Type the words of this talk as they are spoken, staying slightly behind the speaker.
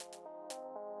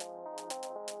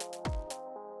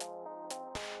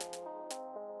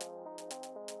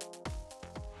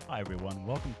Hi, everyone.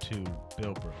 Welcome to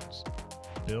Build Bros.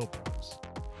 Build Bros,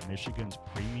 Michigan's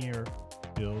premier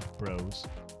build bros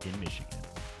in Michigan.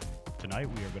 Tonight,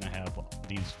 we are going to have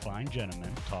these fine gentlemen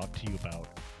talk to you about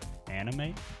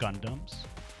anime, Gundams,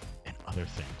 and other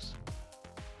things.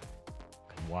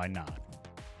 And why not?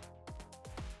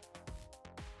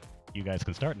 You guys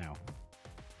can start now.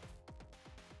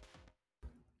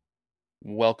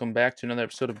 Welcome back to another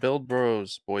episode of Build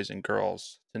Bros, boys and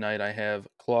girls. Tonight I have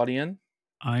Claudian,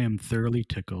 I am thoroughly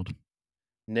tickled.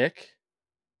 Nick,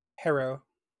 Hero.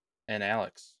 and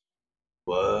Alex.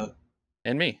 What?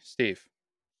 And me, Steve.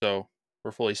 So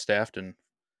we're fully staffed and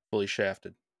fully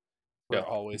shafted. We're Yeah,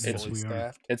 always it's- fully we are.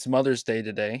 staffed. It's Mother's Day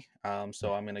today,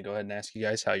 so I'm going to go ahead and ask you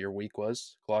guys how your week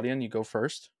was. Claudian, you go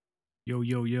first. Yo,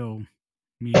 yo, yo.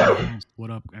 Me, host. What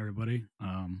up, everybody?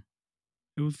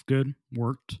 It was good.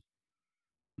 Worked.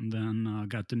 And then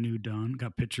got the new done.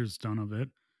 Got pictures done of it.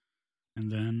 And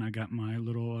then I got my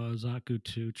little Zaku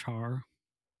 2 char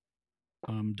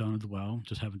done as well.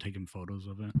 Just haven't taken photos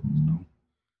of it. So,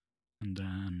 and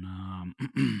then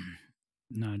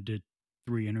I did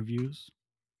 3 interviews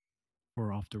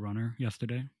for Off the Runner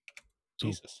yesterday. So,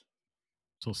 Jesus.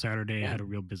 so Saturday I had a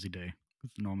real busy day.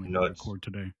 Normally we Nuts. record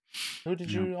today. Who did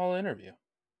Yeah. you all interview?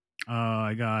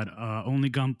 I got Only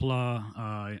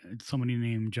Gumpla, somebody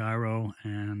named Gyro,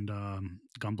 and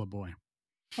Gumpla Boy.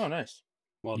 Oh, nice.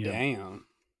 Well, Yeah. damn.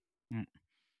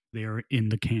 They are in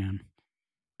the can,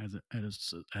 as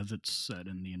it's said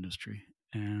in the industry,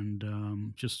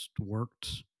 and just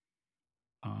worked.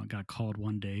 Got called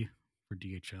one day for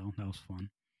DHL. That was fun.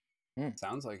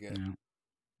 Sounds like it. Yeah,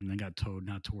 and then got told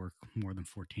not to work more than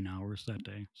 14 hours that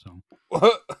day. So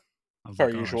I was Per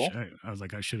like, usual. I was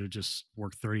like, I should have just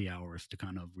worked 30 hours to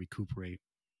kind of recuperate.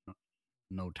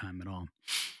 No time at all.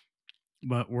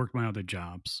 But worked my other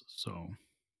jobs, so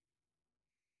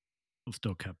I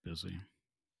still kept busy.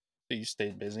 So you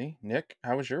stayed busy. Nick,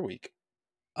 how was your week?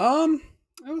 It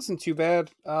wasn't too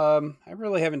bad. I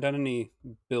really haven't done any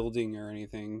building or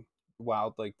anything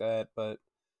wild like that, but it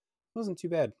wasn't too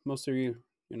bad. Mostly,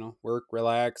 work,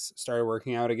 relax, started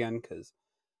working out again because,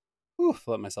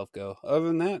 let myself go. Other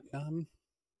than that,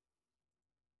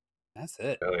 that's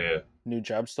it. Oh yeah. New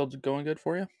job still going good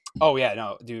for you? Oh yeah,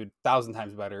 no, dude, 1,000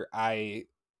 times better. I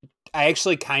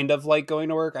actually kind of like going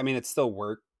to work. I mean, it's still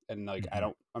work, and like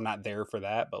Mhm. I'm not there for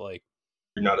that, but like,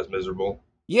 You're not as miserable.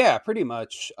 yeah, pretty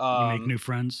much. You make new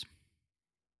friends.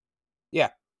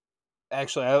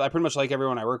 Actually, I pretty much like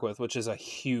everyone I work with, which is a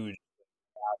huge.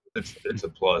 It's a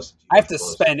plus. I have to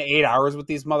Plus. spend 8 hours with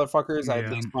these motherfuckers. I at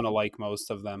Yeah. least want to like most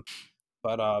of them,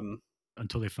 but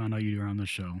Until they found out you were on the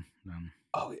show. Then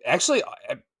actually,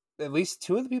 at least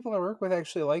 2 of the people I work with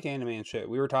actually like anime and shit.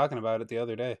 We were talking about it the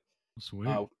other day. sweet.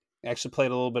 I actually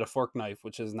played a little bit of Fork Knife,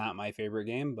 which is not my favorite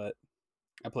game, but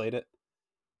I played it.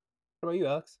 What about you,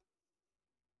 Alex?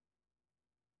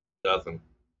 Nothing.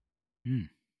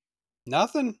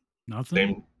 Nothing.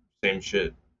 Nothing. Same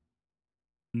shit.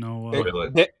 No. Big-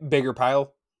 Toilet. Bigger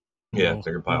pile. Yeah, no,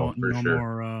 bigger pile for no sure.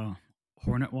 more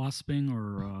hornet wasping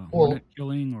or Well- hornet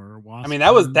killing or wasp. I mean,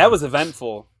 that was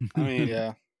eventful. I mean,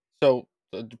 Yeah. So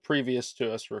previous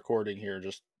to us recording here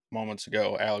just moments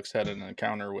ago, Alex had an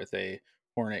encounter with a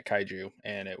hornet kaiju,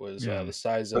 and it was Yeah. the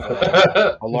size of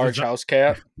a large a- house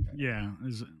cat. Yeah.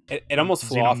 it almost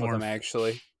flew off of them. Xenomorph.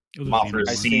 Actually, It was a Mothra xenomorph.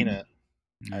 I Seed. seen it.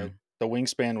 Yeah. The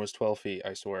wingspan was 12 feet,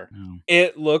 I swear. No.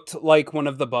 it looked like one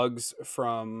of the bugs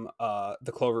from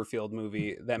the Cloverfield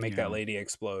movie that make Yeah. that lady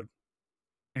explode.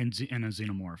 And a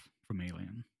xenomorph from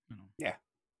Alien. You know.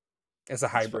 It's a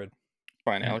hybrid.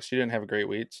 Fine, Yeah. Alex, you didn't have a great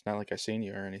week. It's not like I seen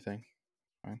you or anything.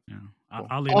 Yeah. Cool.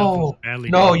 Oddly enough, it was badly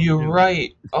no, damaged, you're too.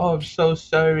 right. Oh, I'm so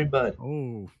sorry, bud.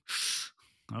 Oh.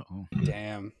 Uh-oh.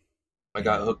 Damn. I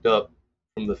got hooked up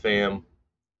from the fam.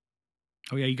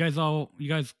 Oh yeah, you guys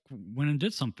went and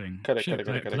did something. Cut it, Shit, cut it,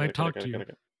 cut it, cut 'cause it, I cut it, talked cut to it, you. cut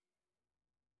it.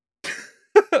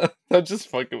 I'm just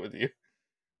fucking with you.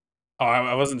 Oh,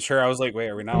 I wasn't sure. I was like, wait,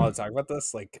 are we not allowed to talk about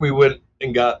this? Like, We went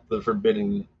and got the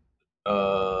forbidden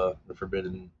The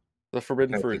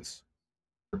forbidden Okay. fruits.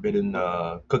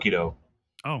 cookie dough.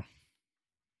 Oh.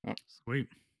 Oh. Sweet.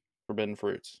 Forbidden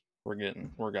fruits. We're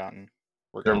gotten.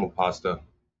 Thermal pasta.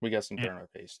 We got some Yeah. thermo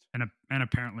paste. And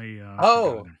apparently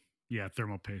Oh. forgot. Yeah,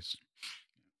 thermal paste.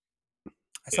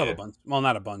 I still have Yeah. a bunch. Well,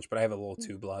 not a bunch, but I have a little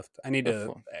tube left. I need That's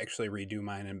to fine. actually redo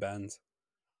mine in Ben's.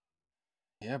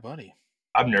 Yeah, buddy.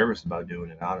 I'm nervous about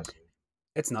doing it, honestly.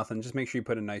 It's nothing. Just make sure you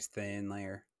put a nice thin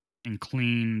layer. And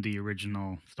clean the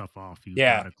original stuff off. You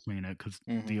Yeah. gotta clean it because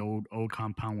Mhm. the old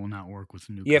compound will not work with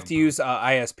the new. You have to compound. use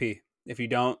ISP. If you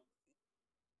don't,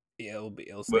 yeah,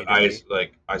 it'll stay But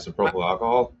dirty. isopropyl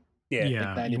alcohol. Yeah.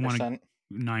 Yeah, Like you want 90%.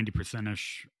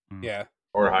 90%ish. Yeah.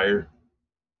 or higher.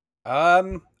 I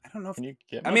don't know. Can you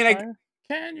get I much mean, higher?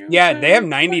 Can you? yeah, they have take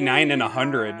 99 and me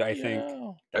 100, I think.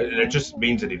 higher? And it just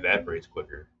means it evaporates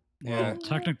quicker. Well, Yeah.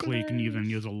 technically, you can even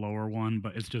use a lower one,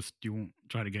 but it's just you won't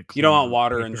try to get You don't want cleaner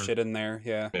water and quicker. shit in there.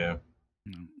 Yeah. Yeah.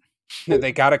 No.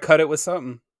 They gotta cut it with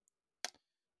something.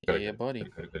 Yeah, buddy.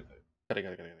 Cut. Got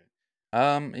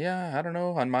it. Yeah, I don't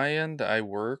know. On my end, I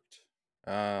worked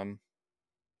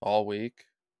all week.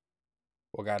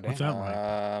 Well, goddamn. What's that like?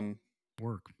 Um,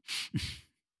 Work.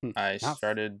 I Not-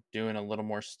 started doing a little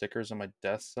more stickers on my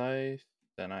death scythe.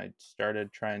 Then I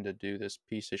started trying to do this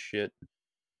piece of shit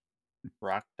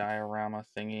rock diorama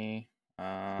thingy.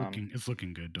 It's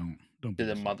looking good. Don't Did beat the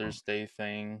yourself Mother's up. Day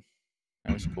thing.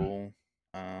 That was cool.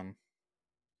 Well,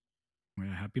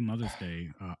 happy Mother's Day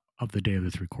of the day of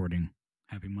this recording.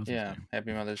 Happy Mother's Yeah, Day.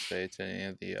 happy Mother's Day to any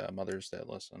of the mothers that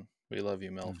listen. We love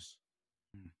you, MILFs.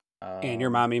 And your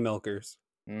mommy milkers.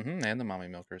 And the mommy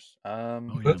milkers.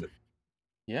 Oh yeah.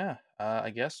 Yeah. I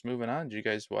guess moving on. Did you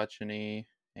guys watch any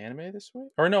anime this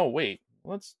week? Or no, wait.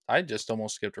 I just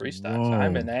almost skipped restocks.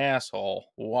 I'm an Whoa. asshole.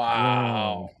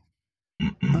 Wow.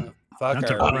 Fuck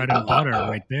That's a our bread and butter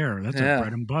right there. That's Yeah. a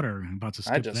bread and butter. I'm about to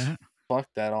I skip just that.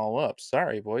 fucked that all up.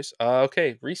 Sorry, boys.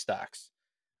 Okay, restocks.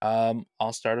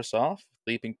 I'll start us off.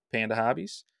 Leaping Panda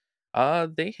Hobbies.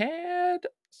 They had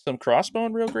some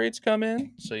Crossbone real grades come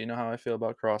in, so you know how I feel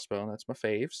about Crossbone. That's my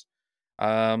faves.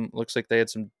 Looks like they had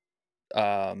some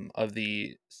of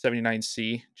the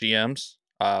 79C GMs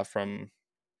from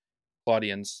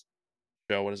Claudian's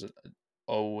show. What is it?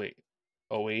 Oh wait,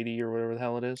 080 or whatever the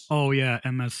hell it is. Oh yeah,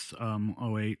 MS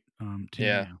 08 team.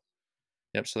 Yeah.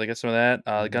 Yep. So they got some of that.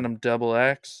 Gundam Double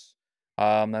X.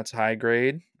 That's high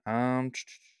grade.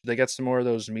 They got some more of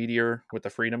those Meteor with the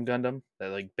Freedom Gundam,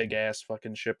 that like big ass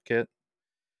fucking ship kit.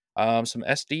 Some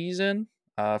SDs in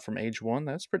from Age 1.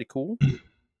 That's pretty cool.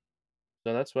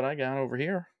 So that's what I got over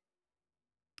here.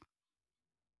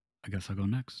 I guess I'll go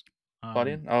next.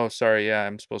 Claudian? Oh, sorry. Yeah,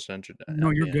 I'm supposed to introduce.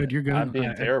 No, you're good. You're good. I'm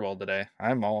being terrible today.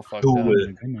 I'm all fucked Do up. Oh it.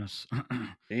 my goodness.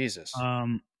 Jesus. Yes.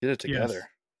 Get it together.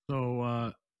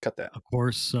 So Cut that. of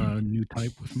course, new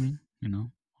type with me,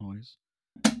 always.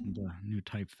 The new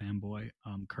type fanboy.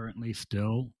 Currently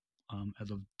still,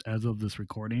 as of this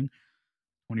recording,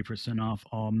 20% off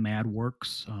all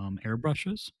MadWorks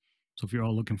airbrushes. So if you're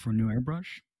all looking for a new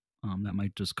airbrush, that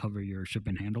might just cover your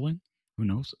shipping and handling. Who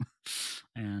knows?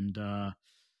 And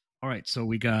all right, so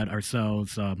we got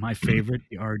ourselves my favorite,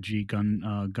 the RG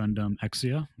Gundam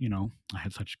Exia. I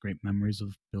had such great memories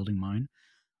of building mine.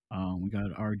 We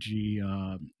got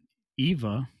RG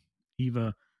Eva,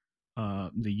 the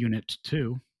Unit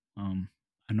 2. I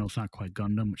know it's not quite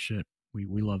Gundam, but shit, we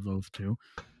love those too.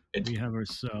 We have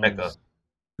ourselves Mecha.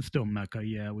 It's still Mecha,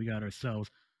 yeah. We got ourselves.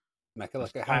 Mecha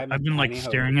like a high. I've been like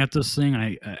staring at this thing.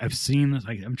 I've seen this.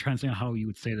 I'm trying to think how you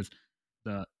would say this.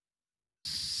 The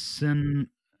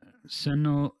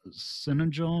Synagel.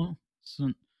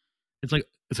 It's like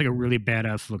a really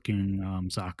badass looking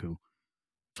Zaku.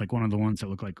 It's like one of the ones that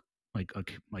look like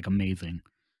amazing.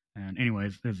 And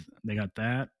anyways, they got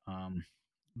that.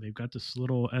 They've got this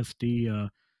little SD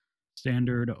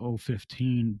standard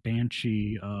 015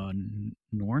 Banshee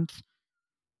North.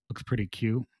 Looks pretty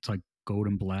cute. It's like gold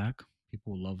and black.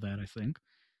 People will love that, I think.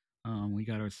 We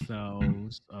got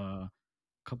ourselves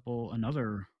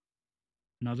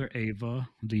another Ava,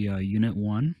 the Unit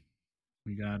 1.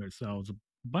 We got ourselves a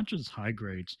bunch of high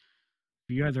grades.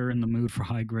 If you guys are in the mood for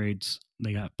high grades,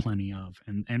 they got plenty of,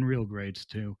 and real grades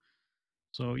too.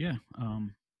 So yeah.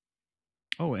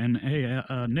 Oh, and hey,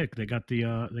 Nick, they got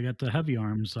the heavy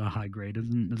arms high grade.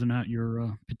 Isn't that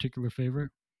your particular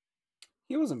favorite?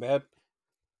 He wasn't bad.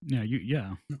 Yeah,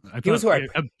 He was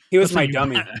he was my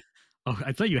dummy.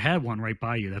 I thought you had one right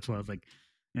by you. That's why I was like,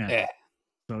 yeah.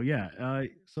 So yeah,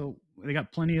 so they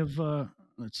got plenty of.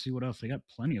 Let's see what else they got.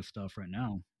 Plenty of stuff right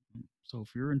now. So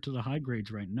if you're into the high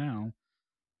grades right now,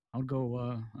 I'll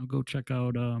go check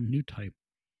out new type.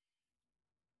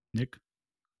 Nick.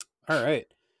 All right.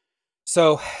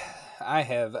 So I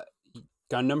have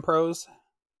Gundam Pros.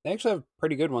 They actually have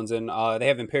pretty good ones in. They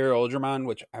have Imperial Ultraman,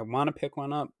 which I want to pick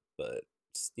one up, but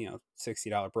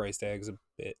 $60 price tag is a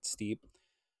bit steep.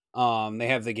 They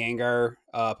have the Gengar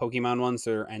Pokemon ones.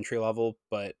 They're entry level,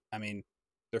 but I mean,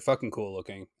 they're fucking cool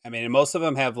looking. I mean, and most of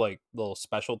them have like little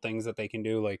special things that they can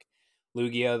do, like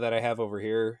Lugia that I have over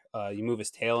here. You move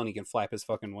his tail and he can flap his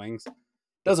fucking wings.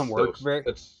 Doesn't work very.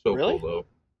 That's so Really? cool though.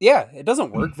 Yeah, it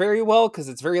doesn't work very well because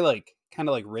it's very like kind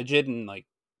of like rigid and like,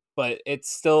 but it's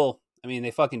still. I mean, they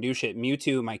fucking do shit.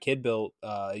 Mewtwo, my kid built.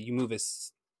 You move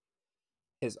his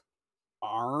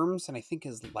arms and I think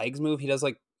his legs move. He does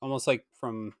like almost like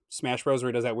from Smash Bros.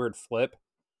 Where he does that weird flip.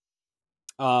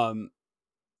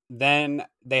 Then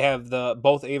they have the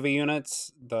both Ava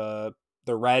units, the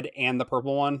red and the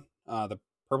purple one. The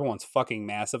purple one's fucking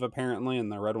massive apparently,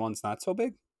 and the red one's not so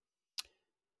big.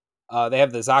 They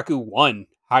have the Zaku 1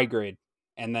 high grade,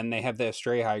 and then they have the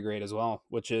Astray high grade as well,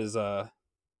 which is I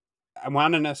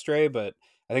want an Astray, but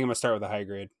I think I'm gonna start with a high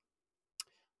grade.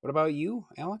 What about you,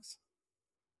 Alex?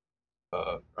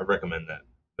 I recommend that.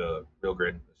 The real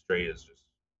grade Astray is just.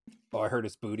 Oh, I heard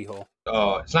it's booty hole.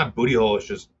 It's not booty hole. It's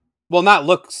just. Well, not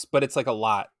looks, but it's like a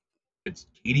lot. It's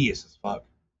tedious as fuck.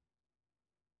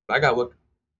 I got what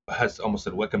I almost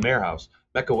said Wicca Warehouse.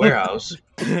 Mecca Warehouse.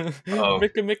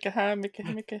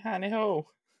 Mecca honey ho.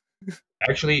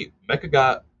 Actually, Mecca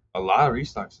got a lot of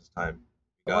restocks this time.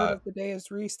 The word of the day is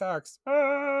restocks.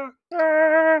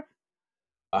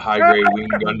 A high grade Wing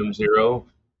Gundam Zero.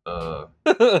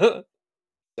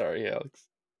 Sorry, Alex.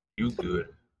 You good?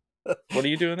 What are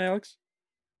you doing, Alex?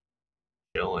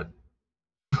 Chilling.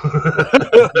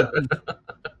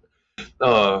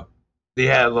 They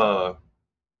have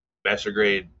master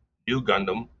grade new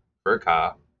Gundam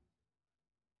Verka.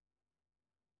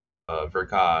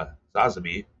 Verka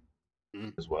Zazabi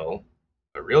as well.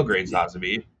 A real grade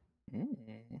Zazabi. I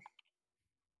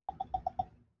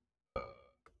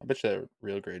bet you that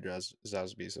real grade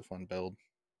Zazabi is a fun build.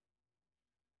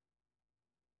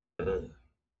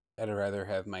 I'd rather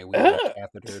have my wheel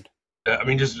cathetered. I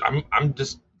mean, I'm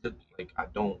just like I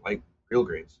don't like real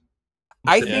grades.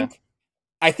 I think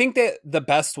that the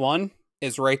best one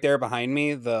is right there behind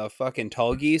me. The fucking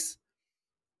Tall Geese.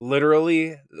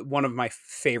 Literally one of my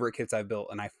favorite kits I've built,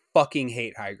 and I fucking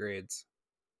hate high grades.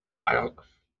 I don't.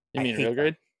 You mean real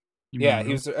grade? Yeah,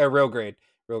 he was a real grade.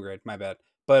 Real grade. My bad.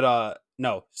 But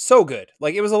no, so good.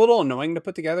 Like it was a little annoying to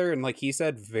put together, and like he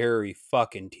said, very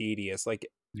fucking tedious. Like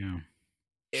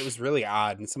it was really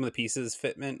odd, and some of the pieces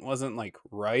fitment wasn't like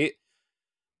right.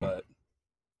 But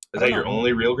is that your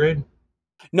only real grade?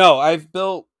 No, I've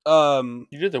built. You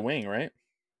did the wing, right?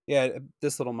 Yeah,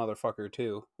 this little motherfucker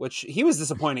too. Which he was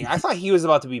disappointing. I thought he was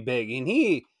about to be big, and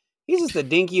he's just a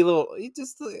dinky little. He's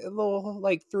just a little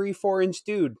like 3-4 inch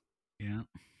dude. Yeah.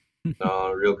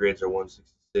 No, real grades are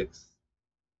 166.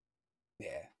 Yeah.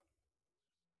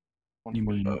 You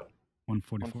mean 144?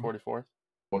 144.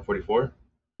 144?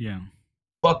 Yeah.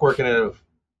 Fuck working out of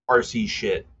RC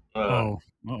shit.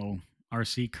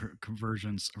 RC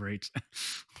conversions rates.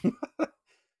 I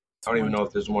don't even know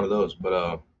if there's one of those,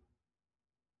 but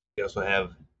we also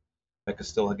have Mecca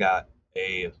still got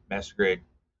a master grade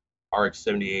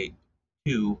RX-78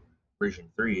 2 version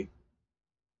 3,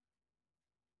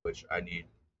 which I need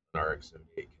an RX-78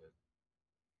 kit.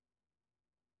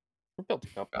 We built a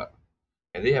couple.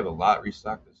 And they have a lot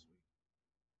restocked this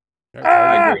week.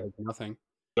 Nothing.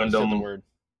 He said the Gundam. word.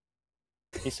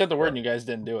 He said the word and you guys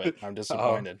didn't do it. I'm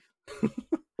disappointed.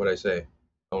 What'd I say?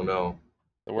 Oh no.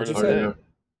 The word What'd of you the say? day.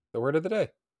 The word of the day.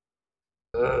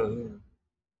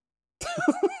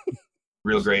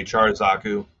 Real grade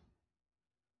Charazaku.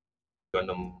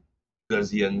 Gundam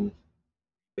Guzian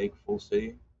Big Full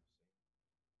City.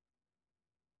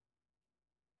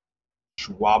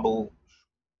 Schwallaby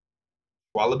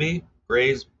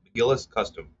Gray's McGillis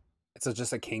Custom. It's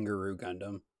just a kangaroo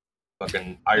Gundam.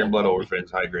 Fucking Iron Blood Orphans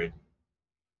high grade.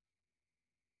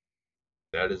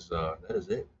 That is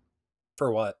it.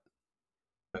 For what?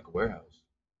 Mecca Warehouse.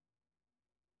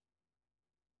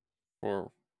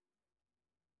 Or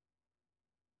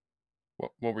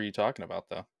what were you talking about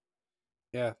though?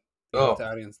 Yeah. Oh, the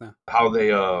audience now. How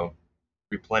they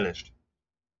replenished.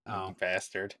 Oh,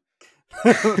 Bastard.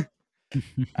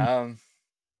 Aha.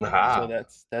 So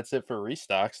that's it for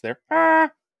restocks there.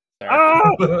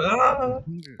 Sorry.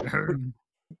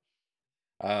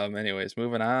 Anyways,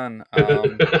 moving on.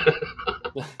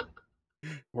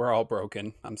 we're all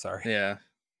broken. I'm sorry. Yeah,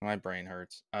 my brain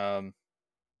hurts.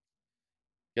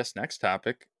 Guess next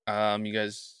topic. You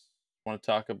guys want to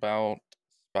talk about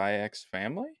Spy X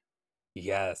Family?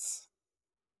 Yes.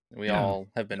 We all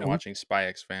have been watching Spy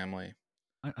X Family.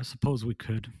 I suppose we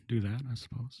could do that. I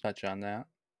suppose. Touch on that.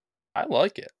 I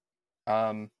like it.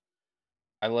 I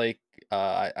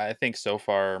think so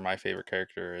far my favorite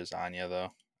character is Anya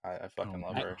though. I fucking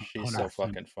love her. She's so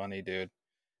fucking funny, dude.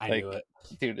 I knew it.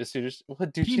 Dude, as soon as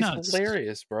she's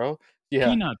hilarious, bro. Yeah.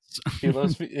 Peanuts. She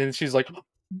loves me and she's like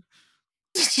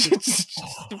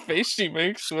the face she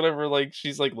makes whenever like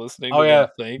she's like listening to them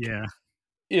think.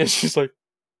 Yeah, she's like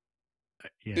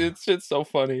it's so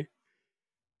funny.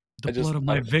 The blood of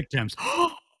my victims.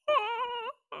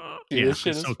 Dude, this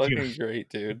shit is so fucking great,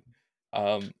 dude.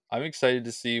 I'm excited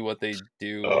to see what they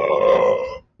do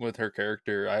with her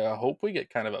character. I hope we get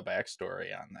kind of a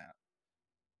backstory on that.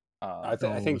 I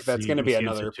think that's going to be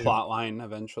another plot line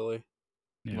eventually.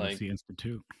 Yeah, with Like the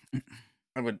Institute.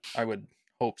 I would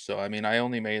hope so. I mean, I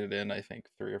only made it in I think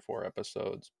 3 or 4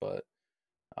 episodes, but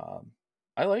um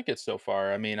I like it so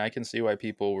far. I mean, I can see why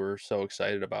people were so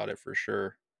excited about it for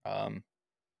sure. Um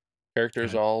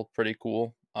Characters Okay. all pretty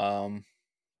cool.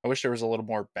 I wish there was a little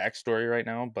more backstory right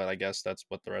now, but I guess that's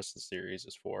what the rest of the series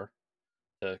is for,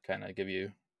 to kind of give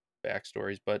you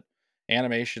backstories. But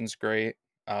animation's great.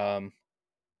 Um,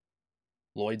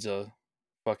 Lloyd's a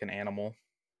fucking animal.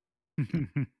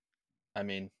 I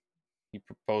mean, he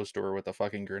proposed to her with a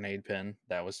fucking grenade pin.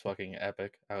 That was fucking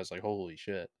epic. I was like, holy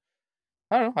shit.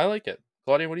 I don't know. I like it.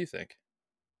 Claudia, what do you think?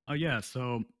 Oh yeah,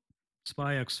 so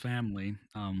Spy X Family.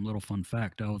 Little fun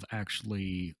fact: that was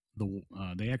actually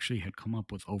they actually had come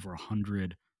up with over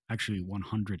 100, actually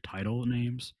 100 title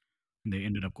names, and they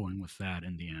ended up going with that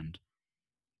in the end.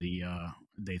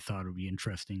 They thought it would be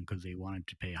interesting because they wanted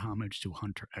to pay homage to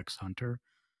Hunter X Hunter,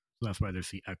 so that's why there's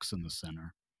the X in the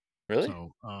center. Really?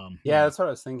 So Yeah, that's what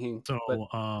I was thinking. So But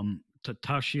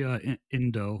Tatashia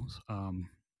Indo,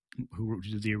 who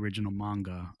did the original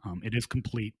manga, it is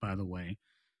complete, by the way.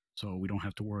 So we don't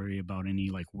have to worry about any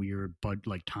like weird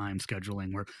like time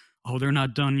scheduling where they're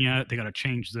not done yet, they got to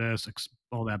change this,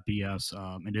 all that BS.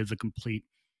 It is a complete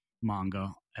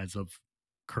manga as of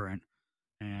current,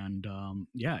 and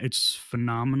yeah, it's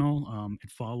phenomenal. It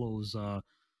follows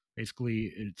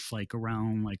basically it's like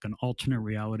around like an alternate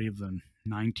reality of the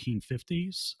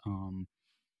 1950s.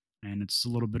 And it's a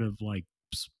little bit of like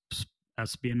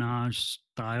espionage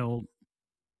style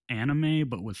anime,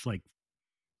 but with like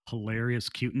hilarious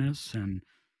cuteness and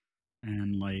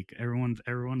like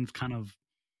everyone's kind of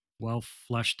well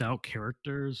fleshed out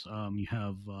characters. You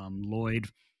have Lloyd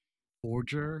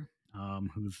Forger,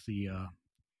 who's the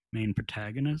main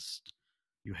protagonist.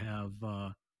 You have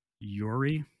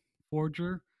Yuri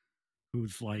Forger,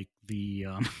 who's like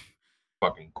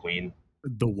Fucking queen.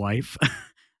 the wife,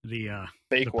 the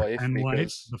Fake wife, pretend wife,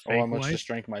 because the I fake almost wife. just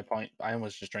drank my pint. I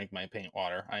almost just drank my paint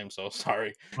water. I am so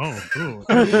sorry. Oh, ooh.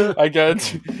 I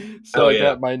got Oh, I yeah.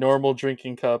 got my normal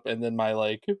drinking cup and then my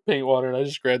like paint water, and I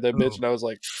just grabbed that bitch Ooh. and I was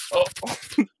like, oh.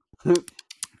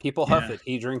 people huff Yeah. it.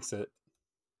 He drinks it.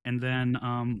 And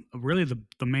then really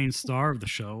the main star of the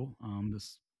show,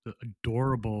 this the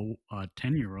adorable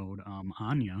 10-year-old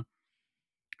Anya,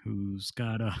 who's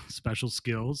got special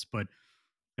skills but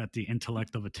got the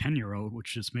intellect of a 10-year-old,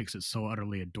 which just makes it so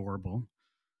utterly adorable.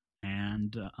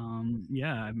 And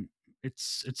yeah,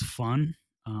 it's fun.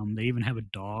 They even have a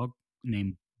dog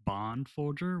named Bond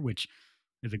Folger, which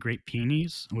is a great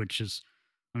peonies, which is,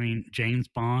 I mean, James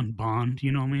Bond,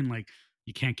 you know what I mean? Like,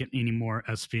 you can't get any more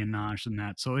espionage than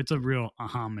that. So it's a real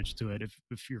homage to it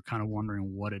if you're kind of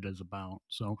wondering what it is about.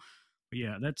 So, but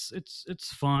yeah,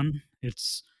 it's fun.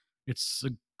 It's a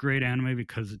great anime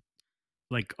because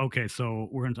like okay, so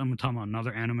I'm gonna talk about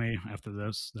another anime after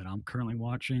this that I'm currently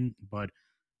watching, but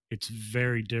it's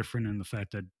very different in the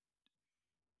fact that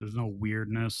there's no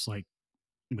weirdness like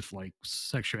with like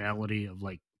sexuality of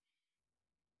like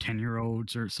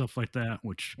 10-year-olds or stuff like that,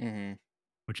 Mm-hmm.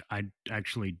 which I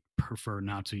actually prefer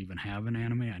not to even have an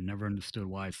anime. I never understood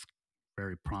why it's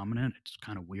very prominent. It's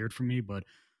kind of weird for me, but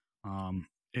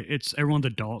it's everyone's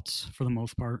adults for the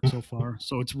most part so far.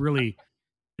 So it's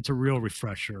a real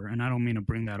refresher. And I don't mean to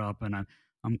bring that up. And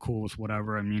I'm cool with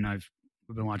whatever. I mean, I've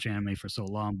been watching anime for so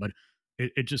long, but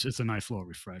it just it's a nice little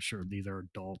refresher. These are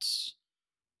adults.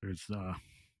 There's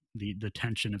the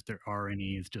tension, if there are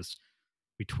any, is just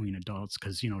between adults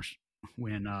because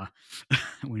when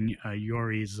when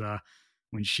Yuri's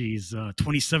when she's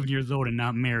 27 years old and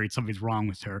not married, something's wrong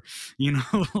with her,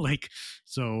 like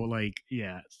so like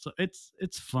yeah, so it's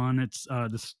fun. It's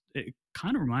this it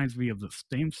kind of reminds me of the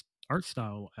same art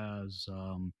style as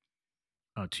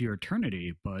To Your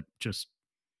Eternity, but just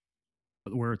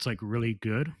where it's like really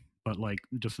good, but like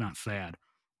just not sad.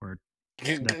 Where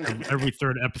that every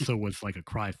third episode was like a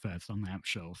cry fest on that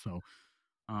show. So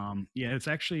yeah, it's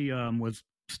actually was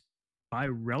by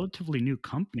a relatively new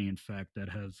company, in fact, that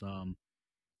has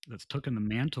that's taken the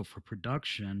mantle for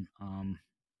production.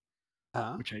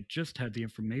 Huh? Which I just had the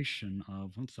information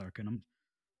of. One second,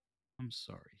 I'm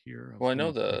sorry here. I was Well, I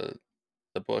know going through.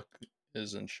 the book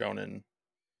is in Shonen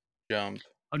Jump.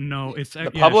 No, it's The yeah,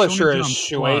 Shonen publisher is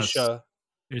Jump Plus. Shueisha.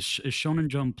 It's Shonen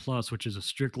Jump Plus, which is a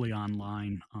strictly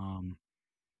online.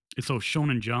 It's so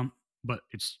Shonen Jump, but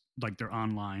it's like they're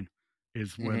online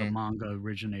is where the Mm-hmm. manga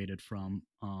originated from.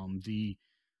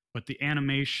 But the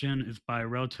animation is by a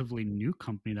relatively new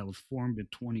company that was formed in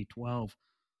 2012.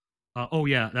 Oh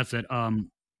yeah, that's it.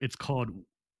 It's called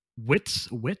Wits,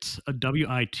 a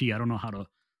WIT. I don't know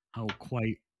how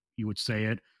quite you would say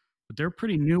it, but they're a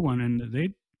pretty new one,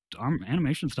 and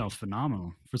animation style is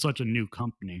phenomenal for such a new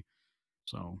company.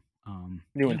 So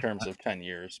New in yeah, terms of 10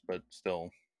 years, but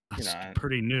still, you that's know,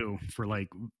 pretty new for like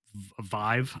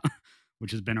Vive,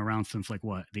 which has been around since like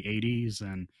what, the 80s,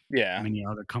 and yeah. many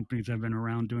other companies have been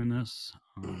around doing this.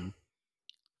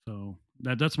 So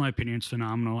that's my opinion. It's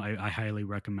phenomenal. I highly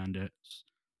recommend it. It's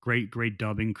great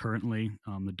dubbing currently.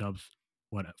 The dub's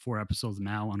 4 episodes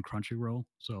now on Crunchyroll.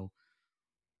 So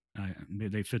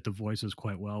they fit the voices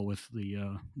quite well with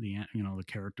the the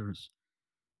characters.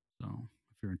 So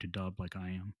if you're into dub like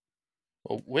I am,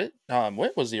 Well, Wit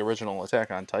was the original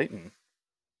Attack on Titan.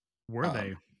 were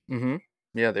they? Mm-hmm.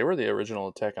 Yeah, they were the original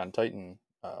Attack on Titan.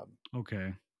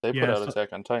 Okay. They put Yeah, out so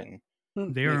Attack on Titan.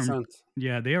 they Makes are sense.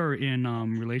 they are in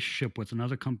relationship with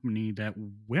another company that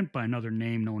went by another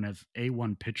name known as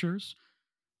A1 Pictures,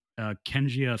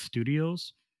 Kenjia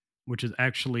Studios, which is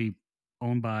actually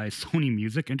owned by Sony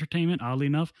Music Entertainment, oddly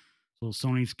enough. So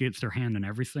Sony gets their hand in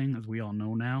everything, as we all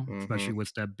know now, especially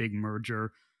with that big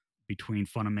merger between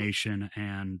Funimation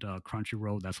and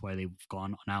Crunchyroll. That's why they've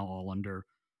gone now all under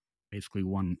basically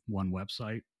one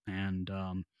website. And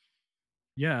so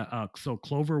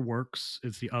Cloverworks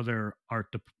is the other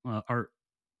art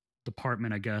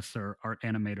department, I guess, or art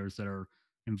animators that are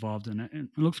involved in it. And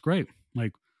it looks great,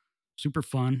 like super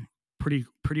fun, pretty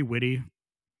witty,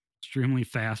 extremely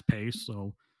fast paced.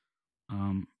 So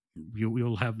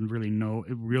you'll have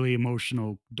really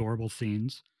emotional, adorable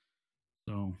scenes.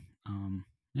 So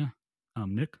yeah,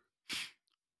 Nick.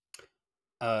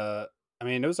 I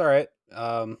mean, it was all right.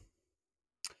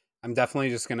 I'm definitely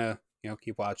just gonna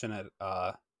keep watching it.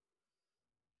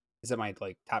 Is it my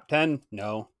like top 10?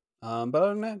 No. But other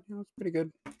than that, it's pretty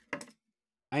good.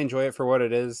 I enjoy it for what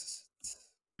it is.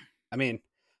 I mean,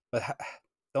 but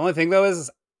the only thing though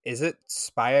is it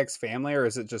Spy X Family or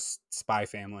is it just Spy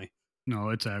Family? No,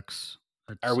 it's X.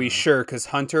 Are we sure? Because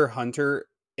Hunter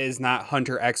is not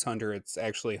Hunter X Hunter. It's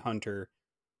actually Hunter.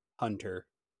 The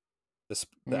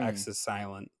X is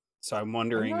silent. So I'm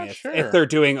wondering if they're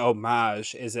doing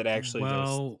homage. Is it actually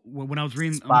just when I was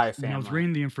reading Spy Family? When I was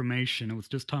reading the information, it was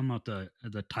just talking about the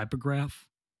typograph.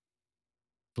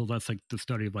 So that's like the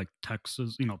study of like texts,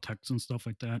 texts and stuff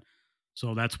like that.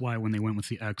 So that's why when they went with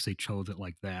the X, they chose it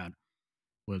like that.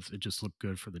 It just looked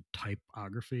good for the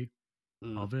typography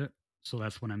of it. So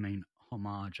that's what I mean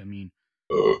homage. I mean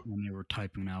when they were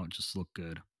typing out, it just looked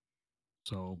good.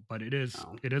 So, but it is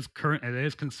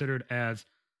considered as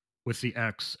with the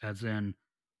X, as in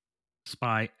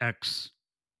Spy X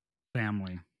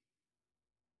Family.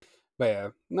 But yeah,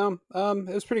 no,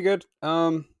 it was pretty good.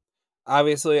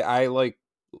 Obviously, I like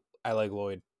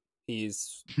Lloyd.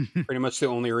 He's pretty much the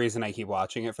only reason I keep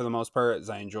watching it for the most part.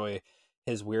 Is I enjoy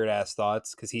his weird ass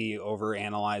thoughts because he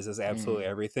overanalyzes absolutely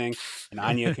everything, and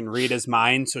Anya can read his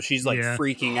mind, so she's like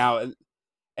freaking out,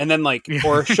 and then like,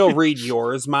 or she'll read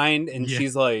Yor's mind, and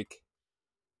she's like,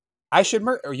 "I should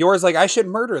murder." Yor's like, "I should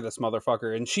murder this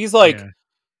motherfucker," and she's like,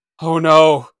 "Oh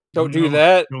no." Don't do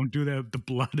that. Don't do that. The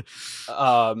blood.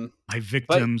 My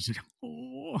victims.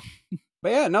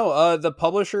 But yeah, no. The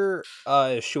publisher,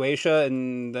 Shueisha,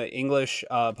 and the English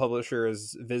publisher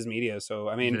is Viz Media. So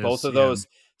I mean, both of those.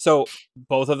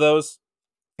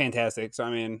 Fantastic. So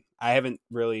I mean, I haven't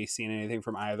really seen anything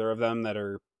from either of them that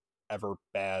are ever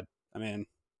bad. I mean,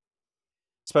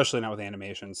 especially not with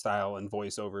animation style and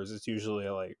voiceovers. It's usually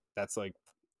like that's like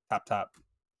top.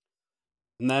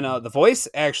 And then the voice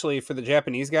actually for the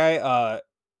Japanese guy,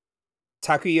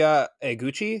 Takuya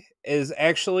Eguchi, is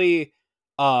actually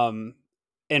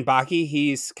in Baki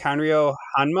he's Kanryo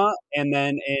Hanma, and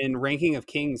then in Ranking of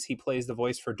Kings he plays the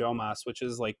voice for Domas, which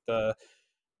is like the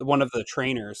one of the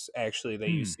trainers actually that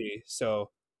you see.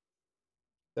 So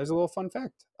there's a little fun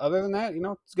fact. Other than that,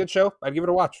 it's a good show. I'd give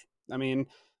it a watch. I mean,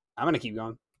 I'm gonna keep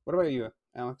going. What about you,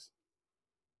 Alex?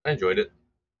 I enjoyed it.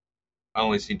 I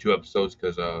only seen 2 episodes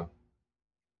because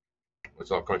it's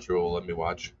all Crunchyroll let me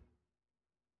watch.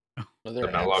 Well,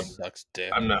 their app sucks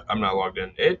dick. I'm not logged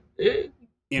in.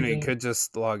 You could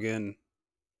just log in.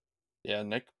 Yeah,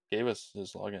 Nick gave us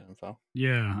his login info.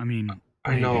 Yeah, I mean,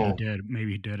 I know.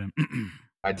 Maybe he didn't.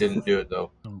 I didn't do it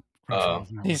though.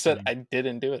 He said I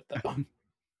didn't do it though.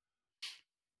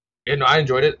 Yeah, no, I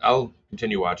enjoyed it. I'll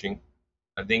continue watching.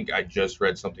 I think I just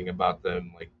read something about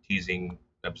them like teasing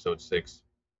episode 6.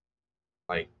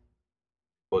 Like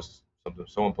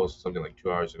someone posted something like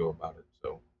 2 hours ago about it.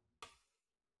 So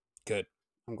good.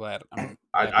 I'm glad.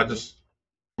 I just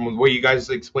from the way you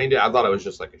guys explained it, I thought it was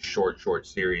just like a short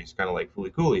series, kind of like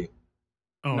Fooly Cooly.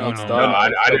 Oh no, it's done. I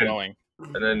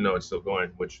didn't know it's still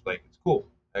going, which like it's cool.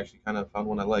 I actually kind of found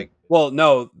one I like. Well,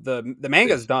 no, the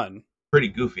manga's done. Pretty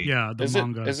goofy. Yeah, the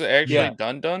manga. Is it actually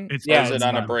done? Is it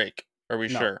on a break? Are we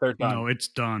sure? They're done. No, it's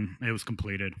done. It was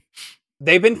completed.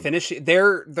 they've been finishing.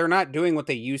 They're not doing what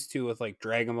they used to with like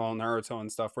Dragon Ball, Naruto,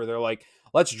 and stuff, where they're like,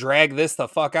 let's drag this the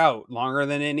fuck out longer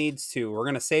than it needs to. We're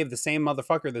gonna save the same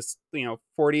motherfucker this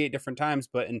 48 different times,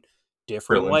 but in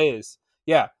different Krillin. ways.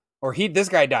 Yeah, or this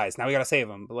guy dies. Now we gotta save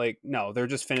him. But like, no, they're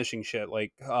just finishing shit.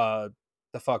 Like,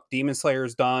 the fuck, Demon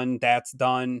Slayer's done. That's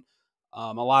done.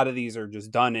 A lot of these are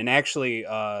just done. And actually,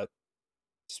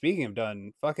 speaking of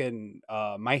done, fucking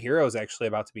My Hero is actually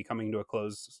about to be coming to a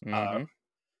close. Mhm.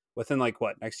 Within like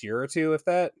what, next year or two, if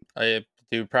that. I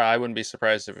wouldn't be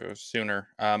surprised if it was sooner.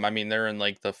 I mean, they're in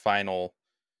like the final.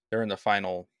 They're in the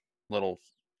final little.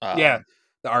 Yeah,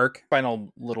 the arc.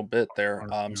 Final little bit there.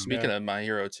 Arc, yeah. Speaking Yeah. of My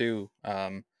Hero 2,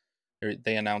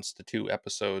 they announced the 2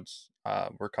 episodes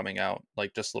were coming out,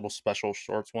 like just little special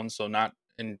shorts ones, so not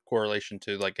in correlation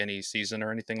to like any season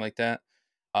or anything like that.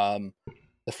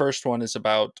 The first one is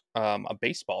about a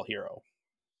baseball hero,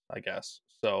 I guess.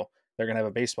 So they're gonna have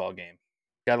a baseball game.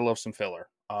 Gotta love some filler.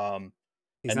 He's And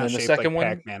not then the shaped second like one,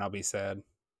 Pac-Man, I'll be sad.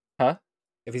 huh?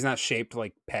 If he's not shaped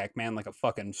like Pac-Man, like a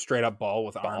fucking straight up ball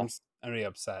with Ball. arms, I'd be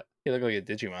upset. He looked like a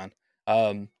Digimon.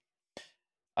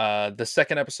 The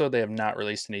second episode they have not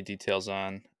released any details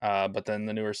on, but then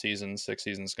the newer season, 6th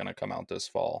season, is going to come out this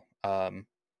fall.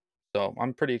 So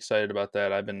I'm pretty excited about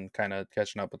that. I've been kind of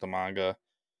catching up with the manga,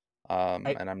 and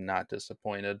I'm not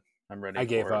disappointed. I'm ready. I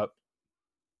gave up.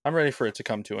 I'm ready for it to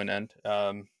come to an end.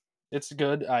 It's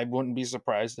good. I wouldn't be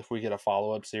surprised if we get a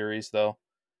follow-up series though.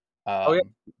 Oh yeah,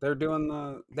 they're doing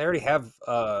they already have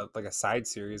like a side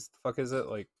series. The fuck is it,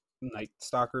 like Night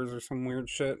Stalkers or some weird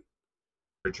shit?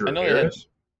 Richard I know they had- Ramirez?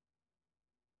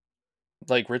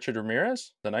 like Richard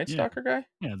Ramirez, the Night Yeah. Stalker guy.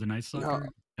 Yeah, the Night Stalker,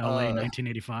 LA,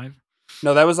 1985.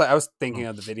 No, that was like I was thinking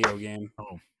of the video game.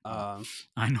 Oh, Um,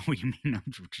 I know what you mean. I'm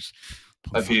just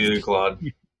I feel you, Claude.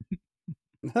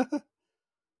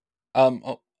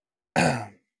 Oh,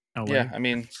 LA. yeah. I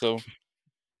mean, so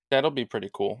that'll be pretty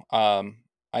cool.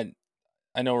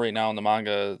 I know right now in the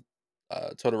manga,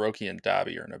 Todoroki and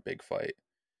Dabi are in a big fight.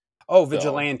 oh,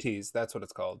 Vigilantes, that's what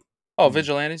it's called. Oh,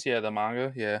 Vigilantes, yeah, the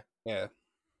manga, yeah. Yeah.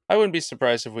 I wouldn't be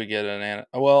surprised if we get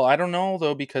well, I don't know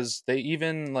though, because they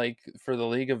even like for the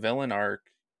League of Villain arc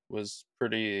was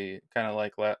pretty kind of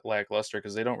like lackluster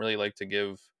because they don't really like to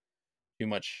give too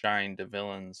much shine to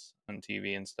villains on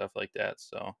TV and stuff like that.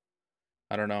 So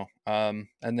I don't know.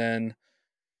 And then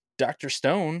Dr.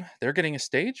 Stone, they're getting a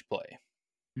stage play.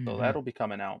 So Mhm. that'll be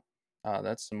coming out.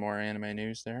 That's some more anime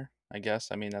news there, I guess.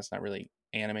 I mean, that's not really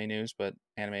anime news, but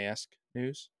anime-esque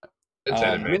news. It's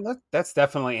I anime. mean, that's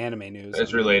definitely anime news.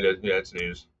 It's related. Yeah, it's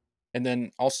news. And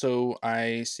then also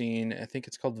I think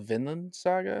it's called Vinland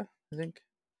Saga, I think.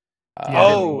 I didn't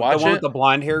Oh, the watch one it. with the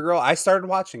blonde hair girl. I started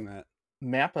watching that.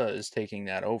 Mappa is taking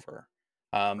that over.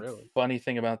 Really? Funny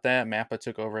thing about that, Mappa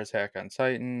took over Attack on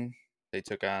Titan. They're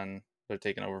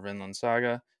taking over Vinland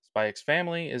Saga. Spy X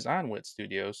Family is on Wit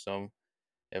Studios, so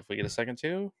if we get a season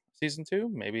 2,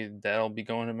 maybe that'll be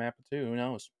going to Mappa too. Who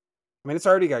knows? I mean, it's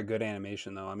already got good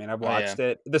animation though. I mean, I've Oh, yeah. watched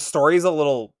it. The story's a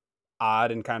little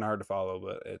odd and kind of hard to follow,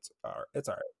 but it's all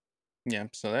right. Yeah,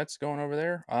 so that's going over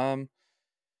there.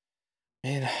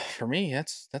 And for me,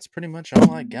 that's pretty much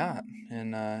all I got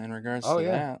in regards Oh, to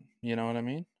yeah. that. You know what I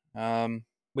mean?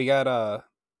 We got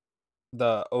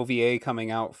the OVA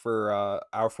coming out for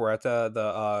Alpharetta,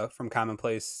 the from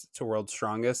Commonplace to World's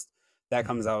Strongest. That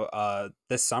comes out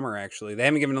this summer. Actually, they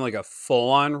haven't given like a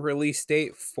full on release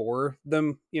date for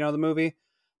them, the movie,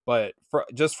 but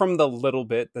just from the little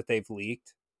bit that they've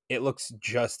leaked, it looks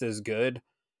just as good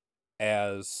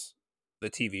as the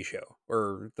TV show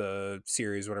or the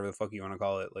series, whatever the fuck you want to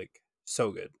call it. Like,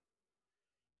 so good.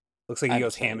 Looks like he I'm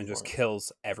goes ham excited and just for it.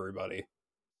 kills everybody.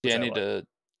 Yeah, I which need like. to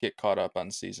get caught up on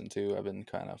season 2. I've been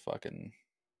kind of fucking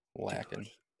lacking.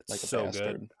 Dude, it's like a so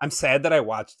bastard. good. I'm sad that I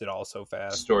watched it all so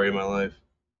fast. Story of my life.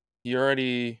 You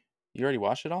already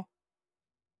watched it all?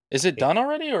 Is it done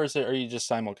already, or are you just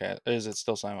simulcast? Is it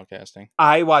still simulcasting?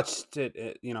 I watched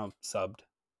it, subbed.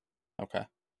 Okay.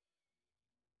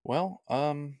 Well,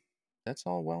 that's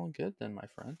all well and good then, my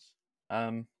friends.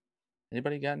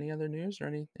 Anybody got any other news or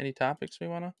any topics we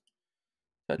want to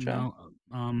touch on?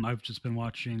 No, I've just been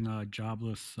watching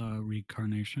Jobless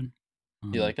Reincarnation.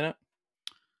 You liking it?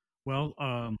 Well,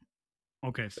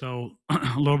 okay, so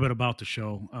a little bit about the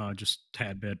show, just a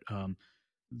tad bit.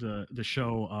 The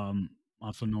show,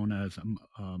 also known as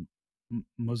Mushoku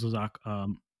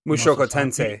Musasaki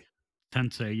Tensei.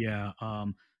 Tensei, yeah.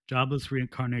 Jobless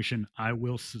Reincarnation. I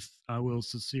will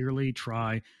sincerely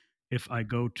try if I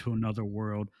go to another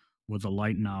world was a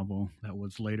light novel that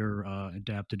was later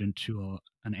adapted into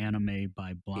an anime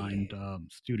by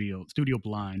Studio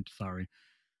Blind. Sorry,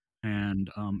 and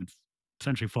it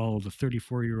essentially follows a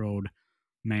 34-year-old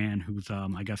man who's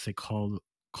I guess they call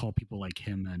people like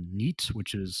him a NEET,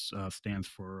 which is stands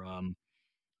for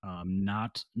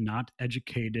not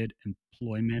educated,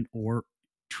 employment, or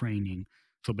training.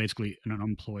 So basically, an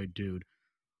unemployed dude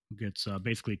who gets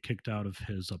basically kicked out of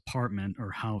his apartment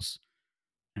or house,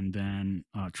 and then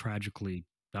tragically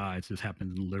dies. This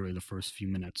happens in literally the first few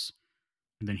minutes,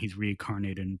 and then he's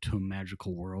reincarnated into a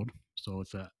magical world. So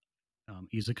it's a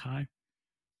isekai,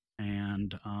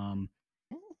 and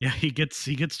yeah, he gets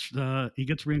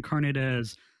reincarnated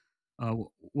as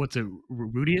what's it,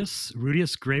 Rudius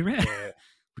Greyrat, Yeah.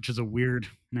 which is a weird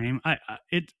name.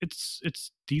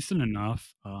 It's decent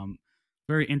enough.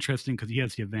 Very interesting because he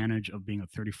has the advantage of being a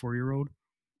 34-year-old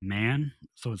man,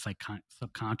 so it's like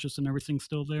subconscious and everything's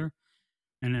still there.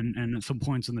 And then and at some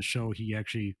points in the show, he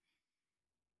actually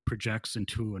projects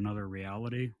into another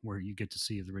reality where you get to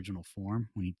see his original form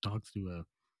when he talks to a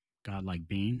godlike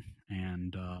being.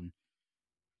 And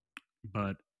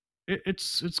but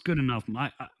it's good enough.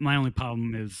 My only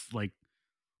problem is like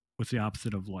what's the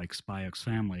opposite of like Spy X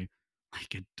Family,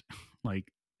 like it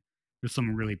like there's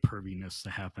some really perviness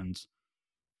that happens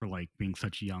for like being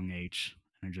such a young age,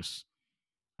 and it just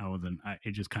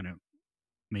kind of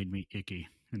made me icky,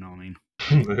 you know what I mean?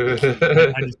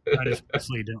 I just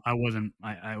personally didn't, I wasn't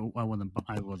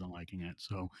liking it.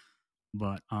 So,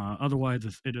 but otherwise,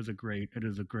 it is a great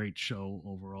show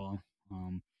overall.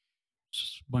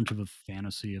 Just a bunch of a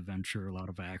fantasy adventure, a lot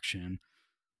of action,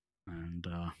 and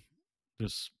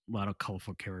there's a lot of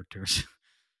colorful characters.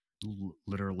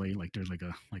 Literally, like there's like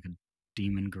a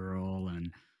demon girl,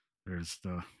 and there's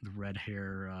the red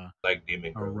hair like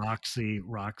demon girls.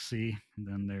 Roxy, and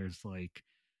then there's like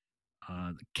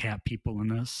cat people in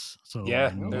this. So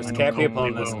Yeah, there's cat people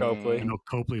in this, Copley. I know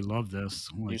Copley loved this.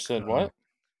 Like, You said what?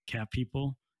 Cat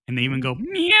people, and they even go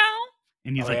meow.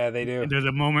 And he's like, yeah, they do. And there's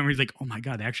a moment where he's like, oh my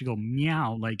god, they actually go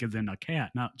meow, like as in a cat,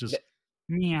 not just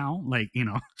meow, like you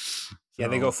know. Yeah,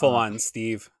 they go full on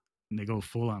Steve. They go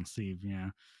full on Steve, yeah.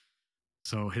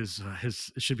 So his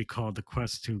it should be called The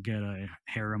Quest to Get a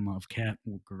Harem of Cat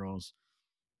Girls.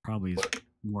 Probably is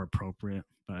more appropriate,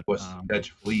 but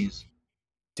catch fleas.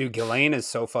 Dude, Ghislaine is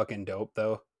so fucking dope,